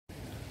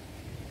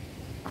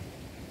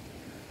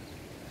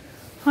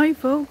Hi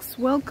folks,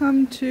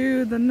 welcome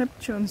to the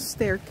Neptune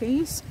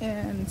Staircase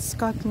in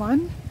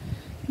Scotland.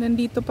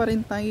 Nandito pa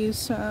rin tayo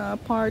sa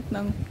part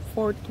ng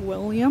Fort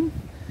William.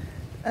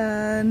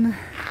 And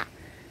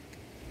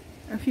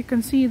if you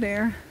can see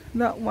there,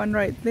 that one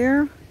right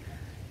there,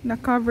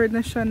 na-covered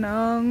na siya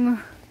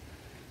ng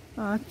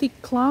thick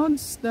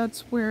clouds.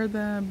 That's where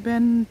the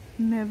Ben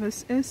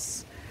Nevis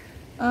is.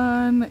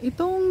 And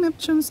itong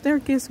Neptune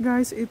Staircase,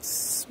 guys,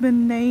 it's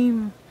been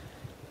named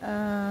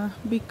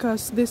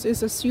because this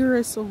is a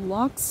series of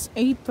locks,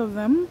 8 of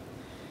them,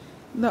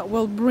 that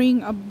will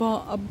bring a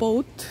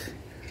boat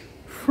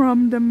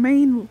from the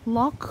main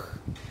lock.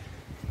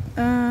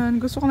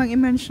 And gusto ko lang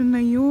i-mention na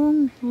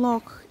yung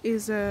lock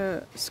is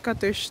a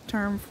Scottish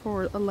term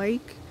for a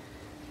lake,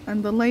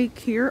 and the lake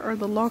here, or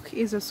the lock,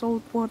 is a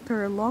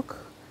saltwater lock.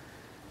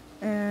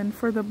 And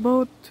for the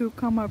boat to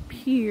come up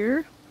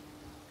here,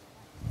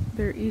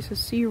 there is a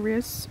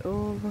series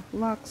of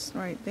locks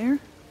right there.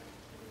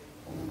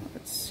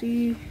 Let's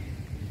see,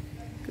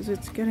 because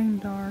it's getting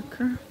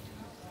darker.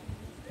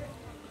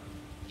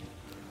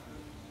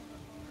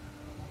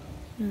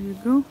 There you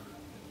go.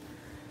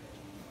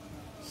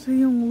 So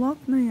yung lock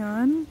na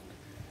yan,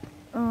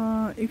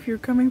 if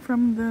you're coming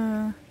from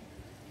the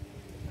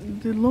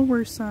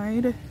lower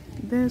side,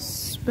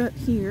 this bit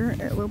here,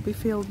 it will be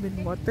filled with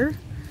water,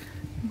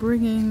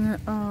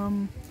 bringing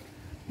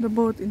the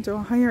boat into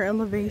a higher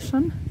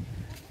elevation.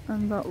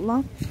 And that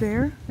lock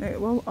there,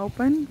 it will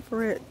open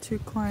for it to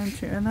climb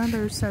to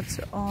another set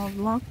of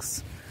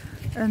locks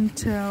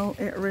until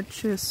it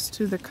reaches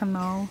to the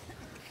canal,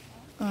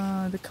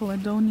 the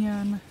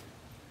Caledonian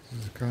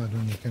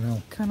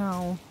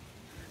Canal,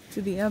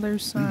 to the other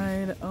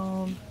side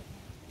of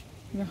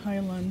the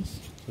Highlands.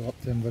 So up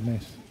to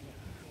Inverness,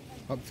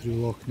 up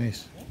through Loch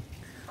Ness.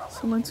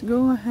 So let's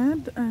go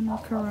ahead and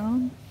look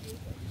around.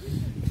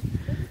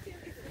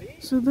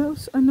 So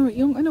those,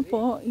 yung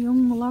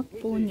lock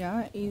po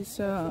niya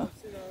is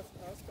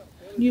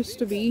used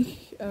to be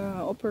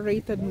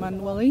operated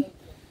manually.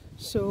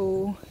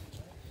 So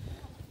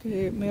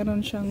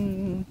meron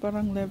siyang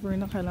parang lever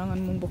na kailangan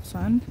mong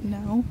buksan.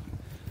 Now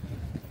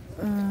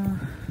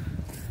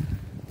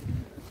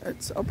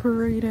it's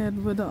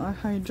operated with a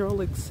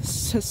hydraulic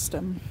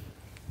system.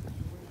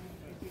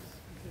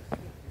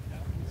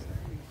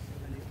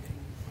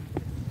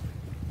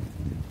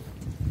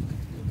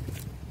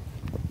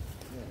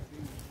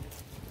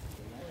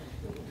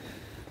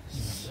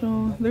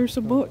 So there's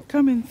a boat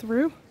coming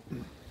through.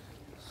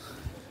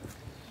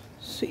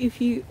 So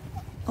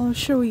I'll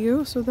show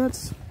you. So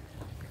that's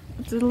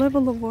the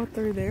level of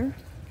water there,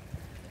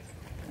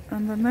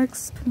 and the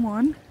next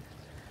one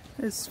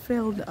is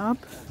filled up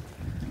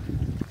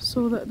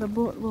so that the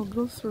boat will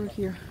go through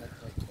here.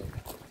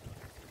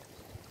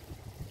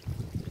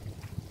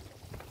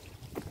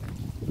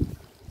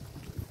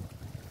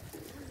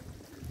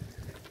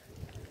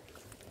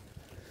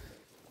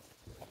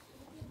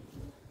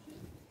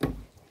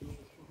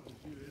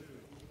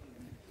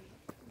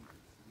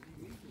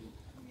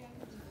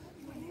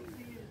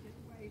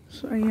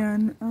 So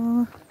ayan,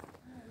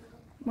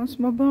 mas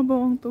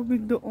mababaw ang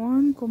tubig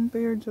doon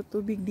compared sa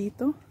tubig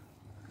dito.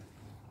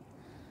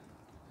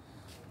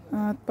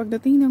 At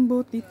pagdating ng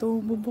boat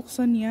dito,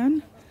 bubuksan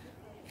yan.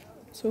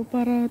 So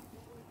para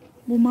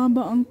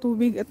bumaba ang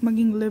tubig at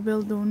maging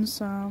level doon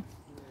sa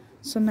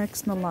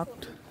next na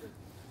lock.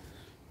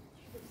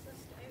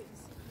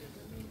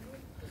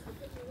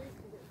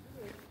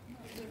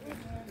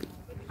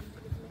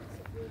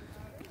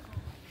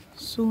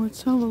 So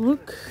let's have a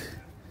look.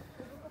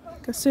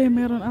 Kasi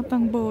meron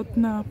atang boat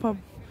na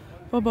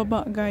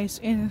pababa,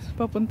 guys, and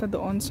papunta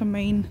doon sa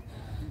main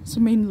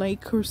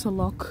lake or sa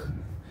lock.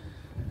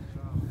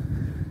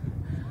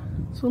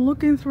 So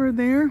looking through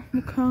there,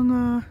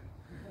 mukhang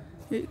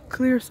it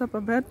clears up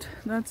a bit.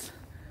 That's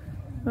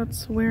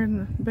where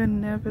Ben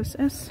Nevis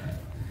is,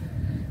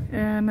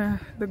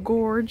 and the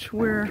gorge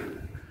where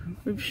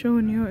we've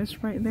shown you is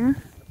right there.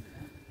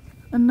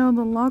 And now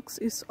the locks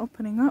is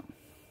opening up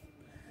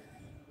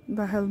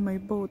dahil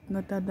may boat na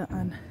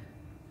dadaan.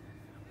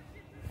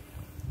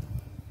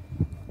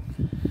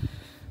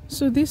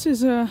 So this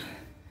has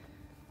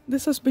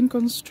been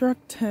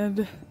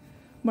constructed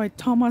by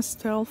Thomas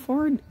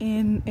Telford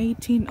in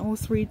 1803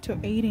 to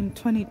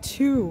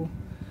 1822.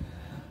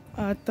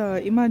 At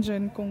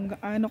imagine kung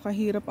gaano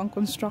kahirap ang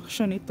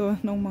construction ito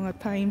ng mga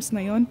times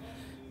na yon,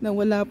 na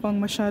wala pang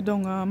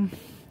masyadong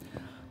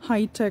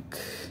high-tech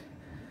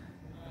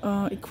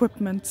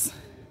equipments.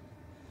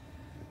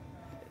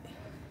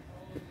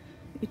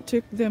 It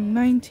took them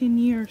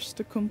 19 years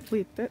to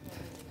complete it,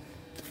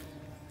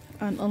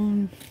 and a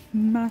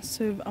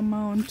massive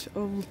amount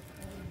of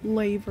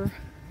labor.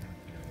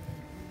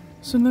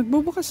 So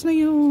nagbubukas na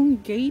yung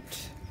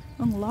gate,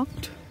 ang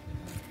locked,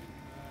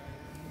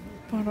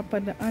 para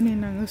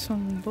padaanin ng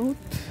isang boat.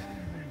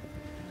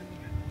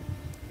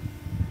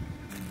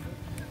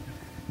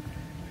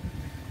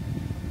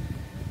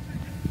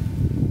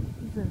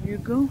 There you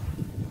go.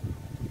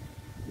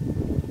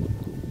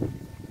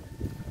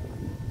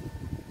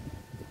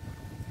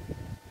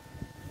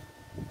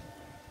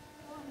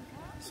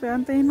 So,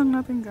 antayin lang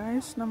natin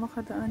guys na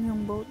makadaan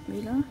yung boat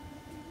nila.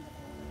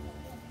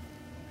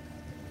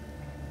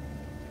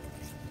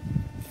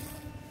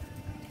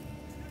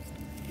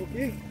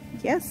 Okay.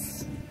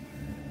 Yes.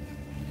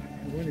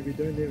 We're going to be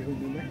down there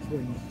when the next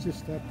one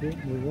just start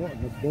putting the water,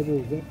 the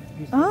bubbles up.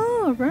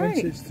 Oh,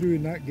 right. Once it's through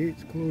and that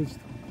gate's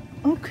closed.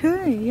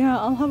 Okay, yeah,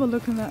 I'll have a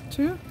look at that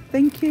too.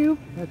 Thank you.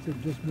 That's it,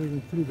 just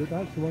moving through, but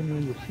that's the one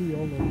when you see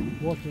all the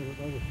water at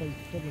the other side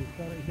suddenly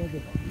starting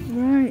bubble.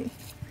 Right.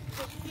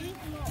 8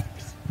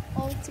 locks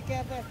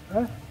altogether.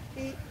 Huh?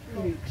 8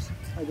 locks.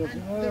 I don't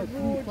And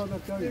know.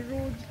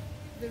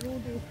 the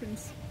road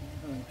opens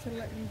to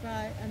let them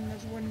by, and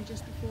there's one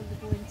just before the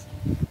going.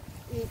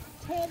 8,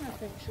 10, I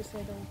think she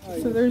said.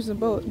 So there's a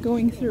boat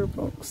going through,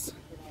 folks.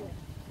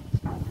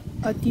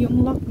 At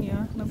yung lock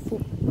niya,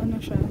 ano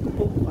siya,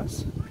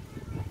 nagpupukas.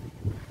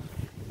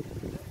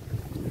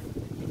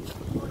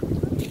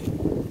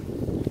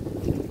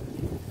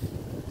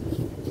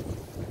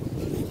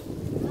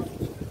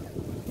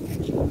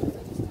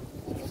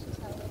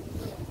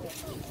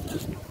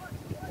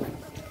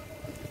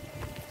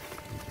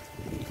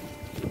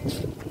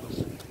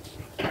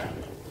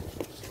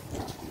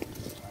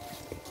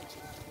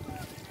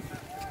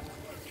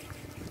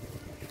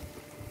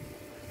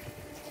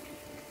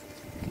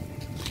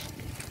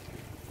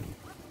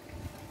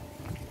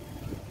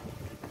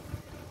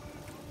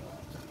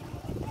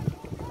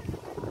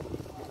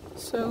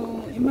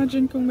 So,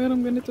 imagine kung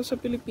meron ganito sa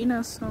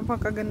Pilipinas,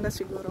 napakaganda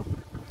siguro.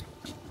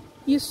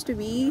 Used to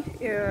be,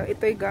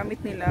 ito'y gamit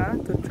nila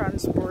to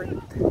transport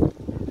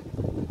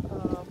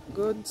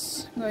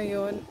goods.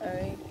 Ngayon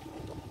ay,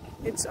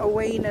 it's a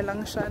way na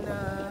lang siya na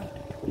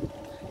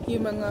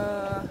yung mga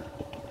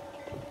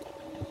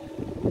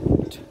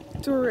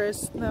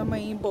tourists na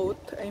may boat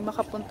ay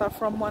makapunta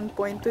from one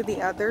point to the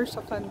other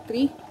sa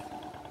country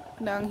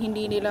nang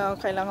hindi nila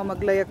kailangan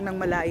maglayag ng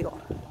malayo.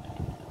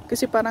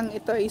 Kasi parang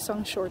ito ay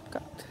isang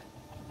shortcut.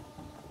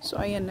 So,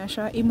 ayan na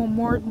siya.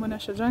 Imo-moored mo na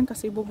siya dyan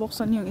kasi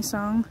bubuksan yung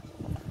isang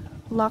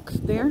lock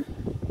there.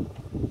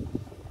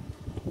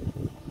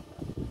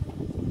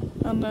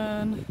 And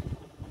then,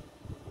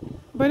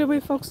 by the way,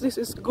 folks, this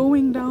is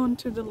going down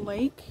to the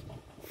lake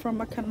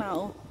from a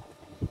canal.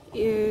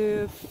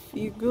 If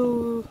you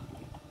go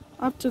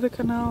up to the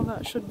canal,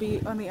 that should be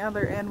on the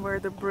other end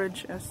where the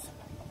bridge is.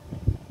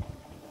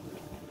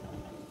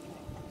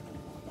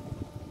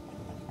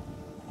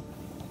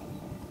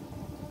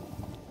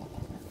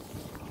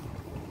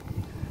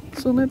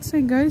 So let's say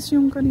guys,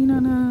 yung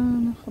kanina na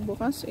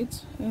nakabukas,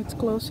 it's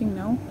closing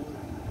now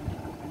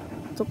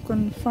to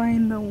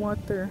confine the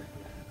water.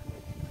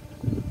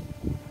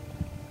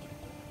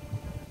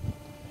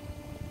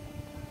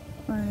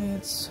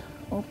 It's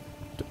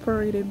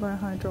operated by a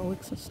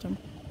hydraulic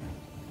system,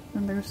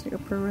 and there's the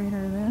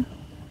operator there.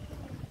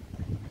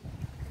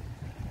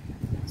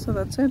 So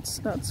that's it.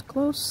 That's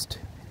closed.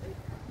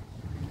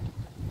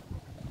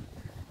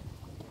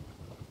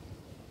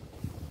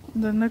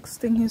 The next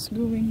thing he's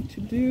going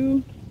to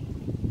do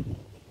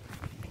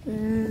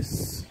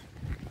is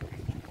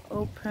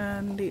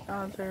open the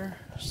other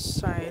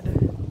side.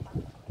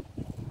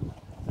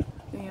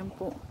 Ayan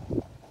po.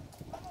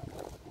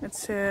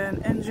 It's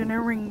an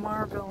engineering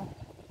marvel.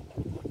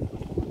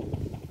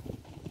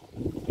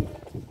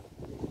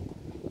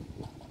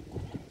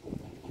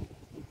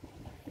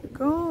 There you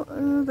go.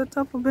 The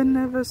top of it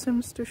never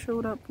seems to show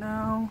up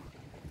now.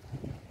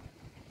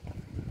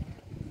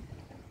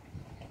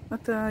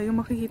 At yung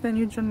makikita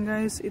nyo dyan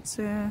guys, it's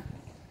a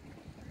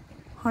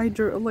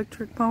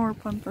hydroelectric power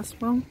plant as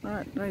well,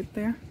 right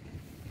there.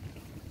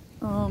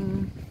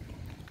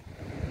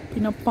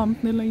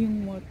 Pinapump nila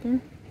yung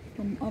water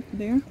from up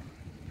there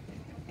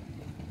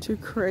to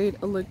create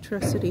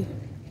electricity.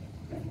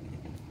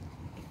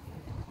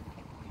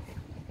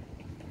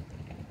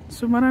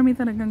 So marami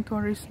talagang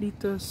tourists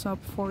dito sa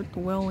Fort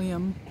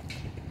William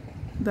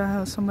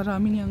dahil sa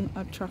marami niyang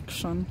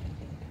attraction.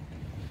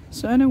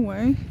 So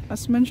anyway,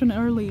 as mentioned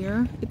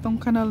earlier, itong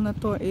canal na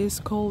to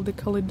is called the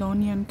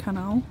Caledonian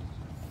Canal.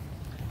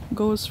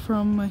 Goes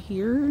from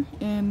here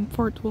in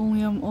Fort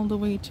William all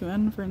the way to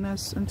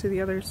Inverness and to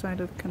the other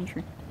side of the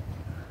country.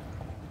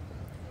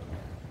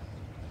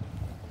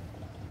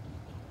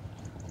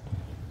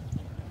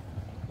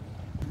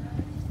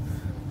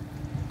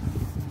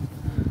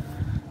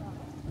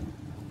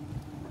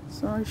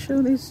 So I'll show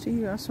this to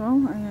you as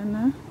well. Ayan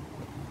na.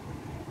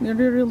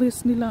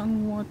 Nire-release nila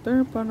ang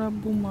water para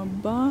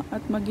bumaba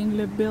at maging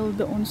level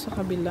doon sa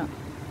kabila.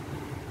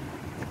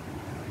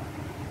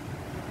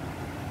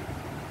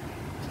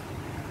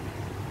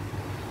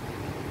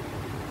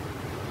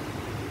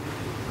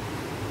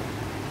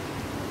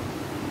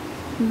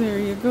 There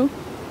you go.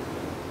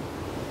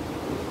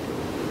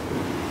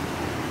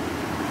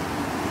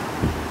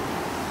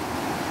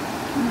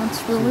 Now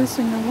it's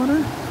releasing the water.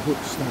 The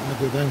boat's starting to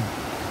go down.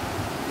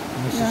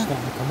 And this is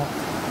starting to come up.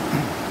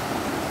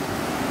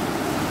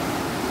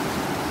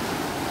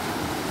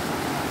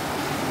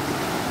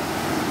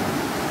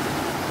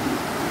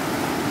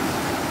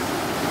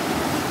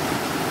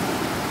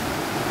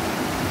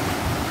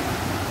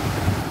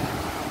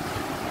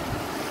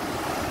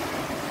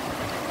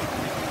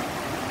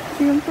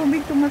 So yung tubig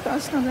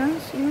tumataas na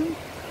guys. Yun.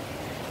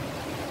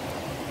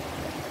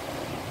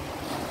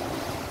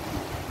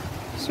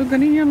 So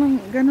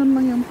ganun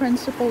lang yung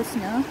principles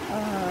niya.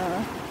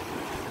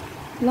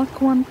 Lock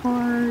one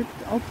part,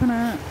 open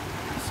it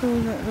so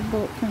that the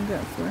boat can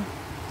get through.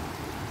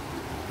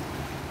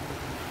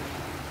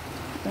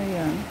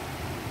 Ayan.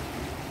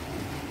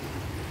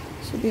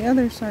 So the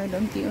other side,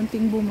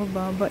 unti-unting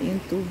bumababa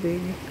yung tubig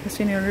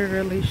kasi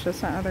nire-release siya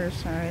sa other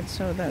side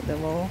so that they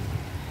will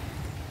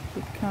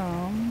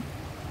become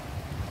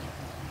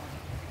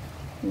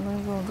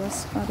level the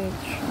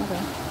Scottish.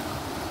 Okay.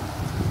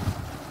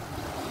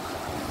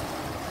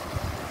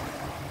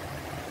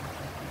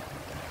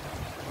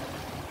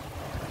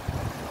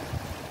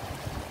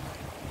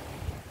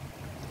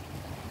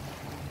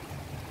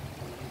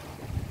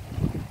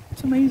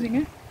 It's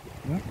amazing, eh?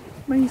 Yeah.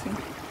 Amazing.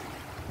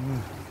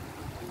 Yeah.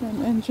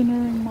 An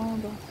engineering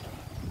model.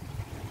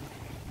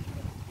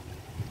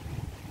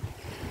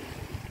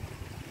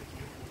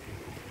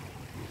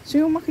 So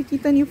yung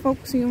makikita niyo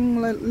folks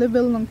yung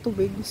level ng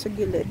tubig sa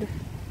gilid.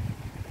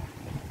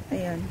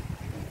 Ayan.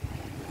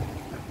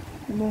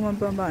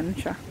 Bumababaan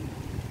siya.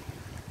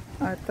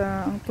 At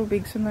ang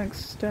tubig sa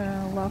next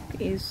lock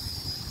is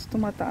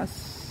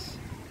tumataas.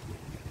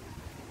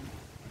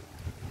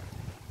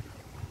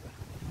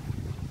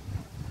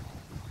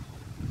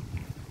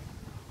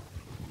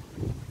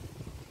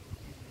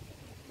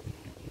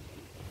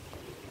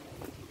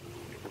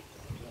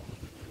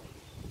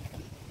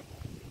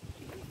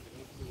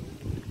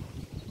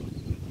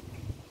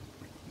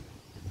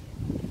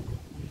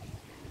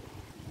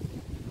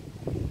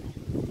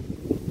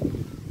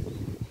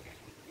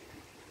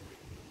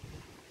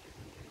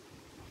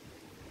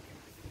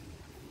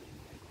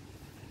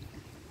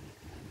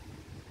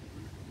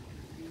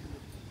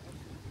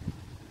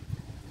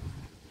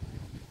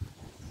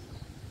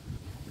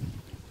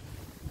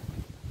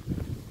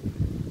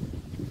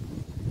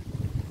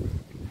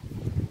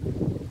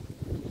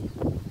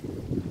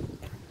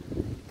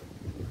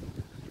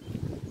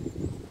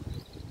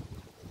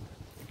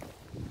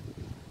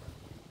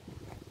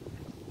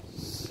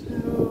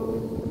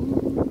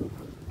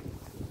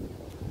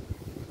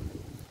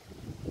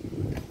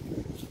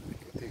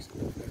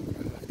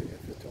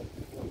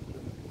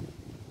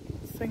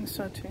 Think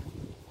so too.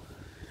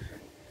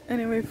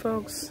 Anyway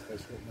folks,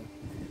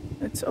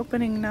 it's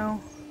opening now.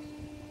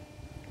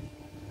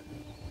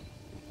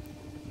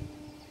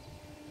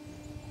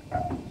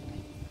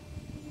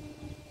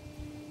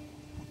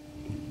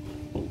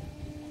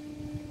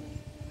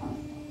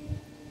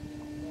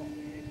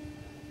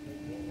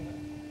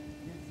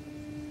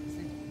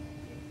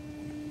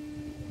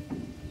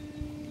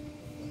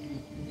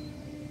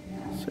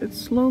 So it's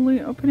slowly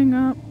opening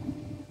up.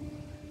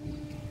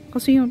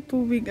 Kasi yung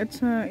tubig at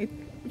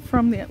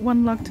from the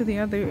one lock to the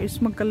other is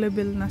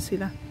magka-level na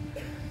sila.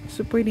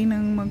 So pwede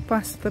nang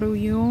mag-pass through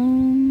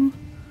yung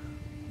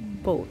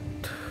boat.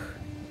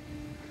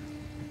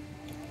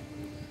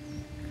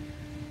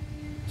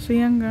 So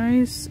yan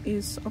guys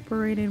is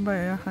operated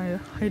by a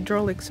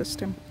hydraulic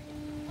system.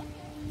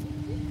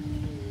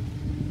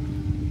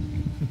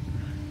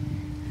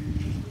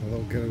 The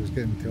little girl's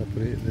getting to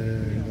operate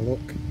the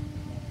lock.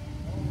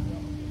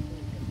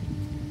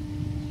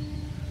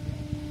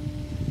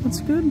 That's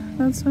good.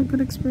 That's a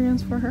good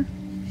experience for her.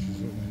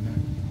 She's opening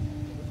that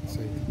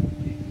side.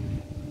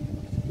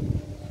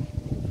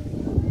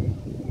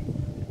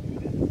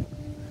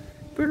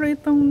 Pero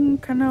itong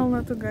canal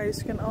na to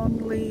guys can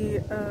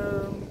only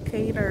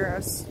cater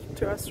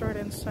to a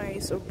certain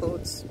size of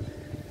boats.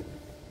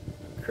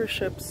 Cruise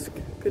ships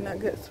could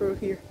not get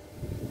through here.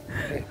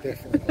 Yeah,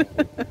 definitely.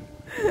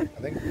 I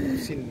think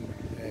I've seen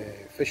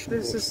fishing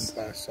boats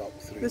pass up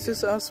through. This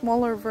is a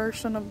smaller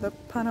version of the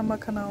Panama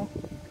Canal.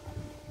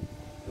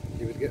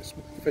 You would get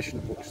fishing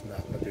boats and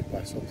that maybe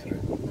pass up through.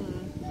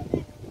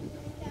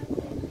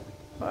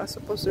 Well, I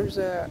suppose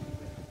there's a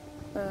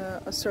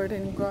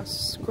certain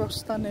gross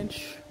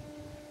tonnage.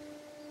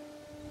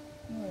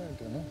 I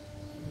don't know.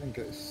 I think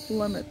it's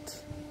limit.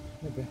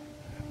 Maybe.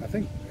 I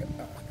think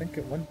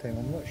at one time,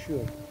 I'm not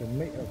sure, there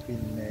might have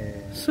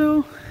been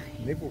so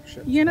naval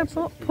ships. Yan na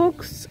po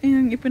folks,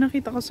 yung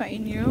ipinakita ko sa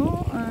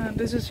inyo.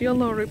 This is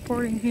Yellow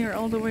reporting here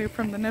all the way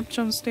from the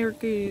Neptune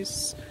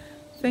Staircase.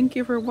 Thank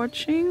you for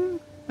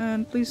watching.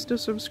 And please do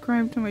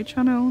subscribe to my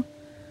channel.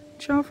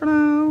 Ciao for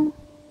now.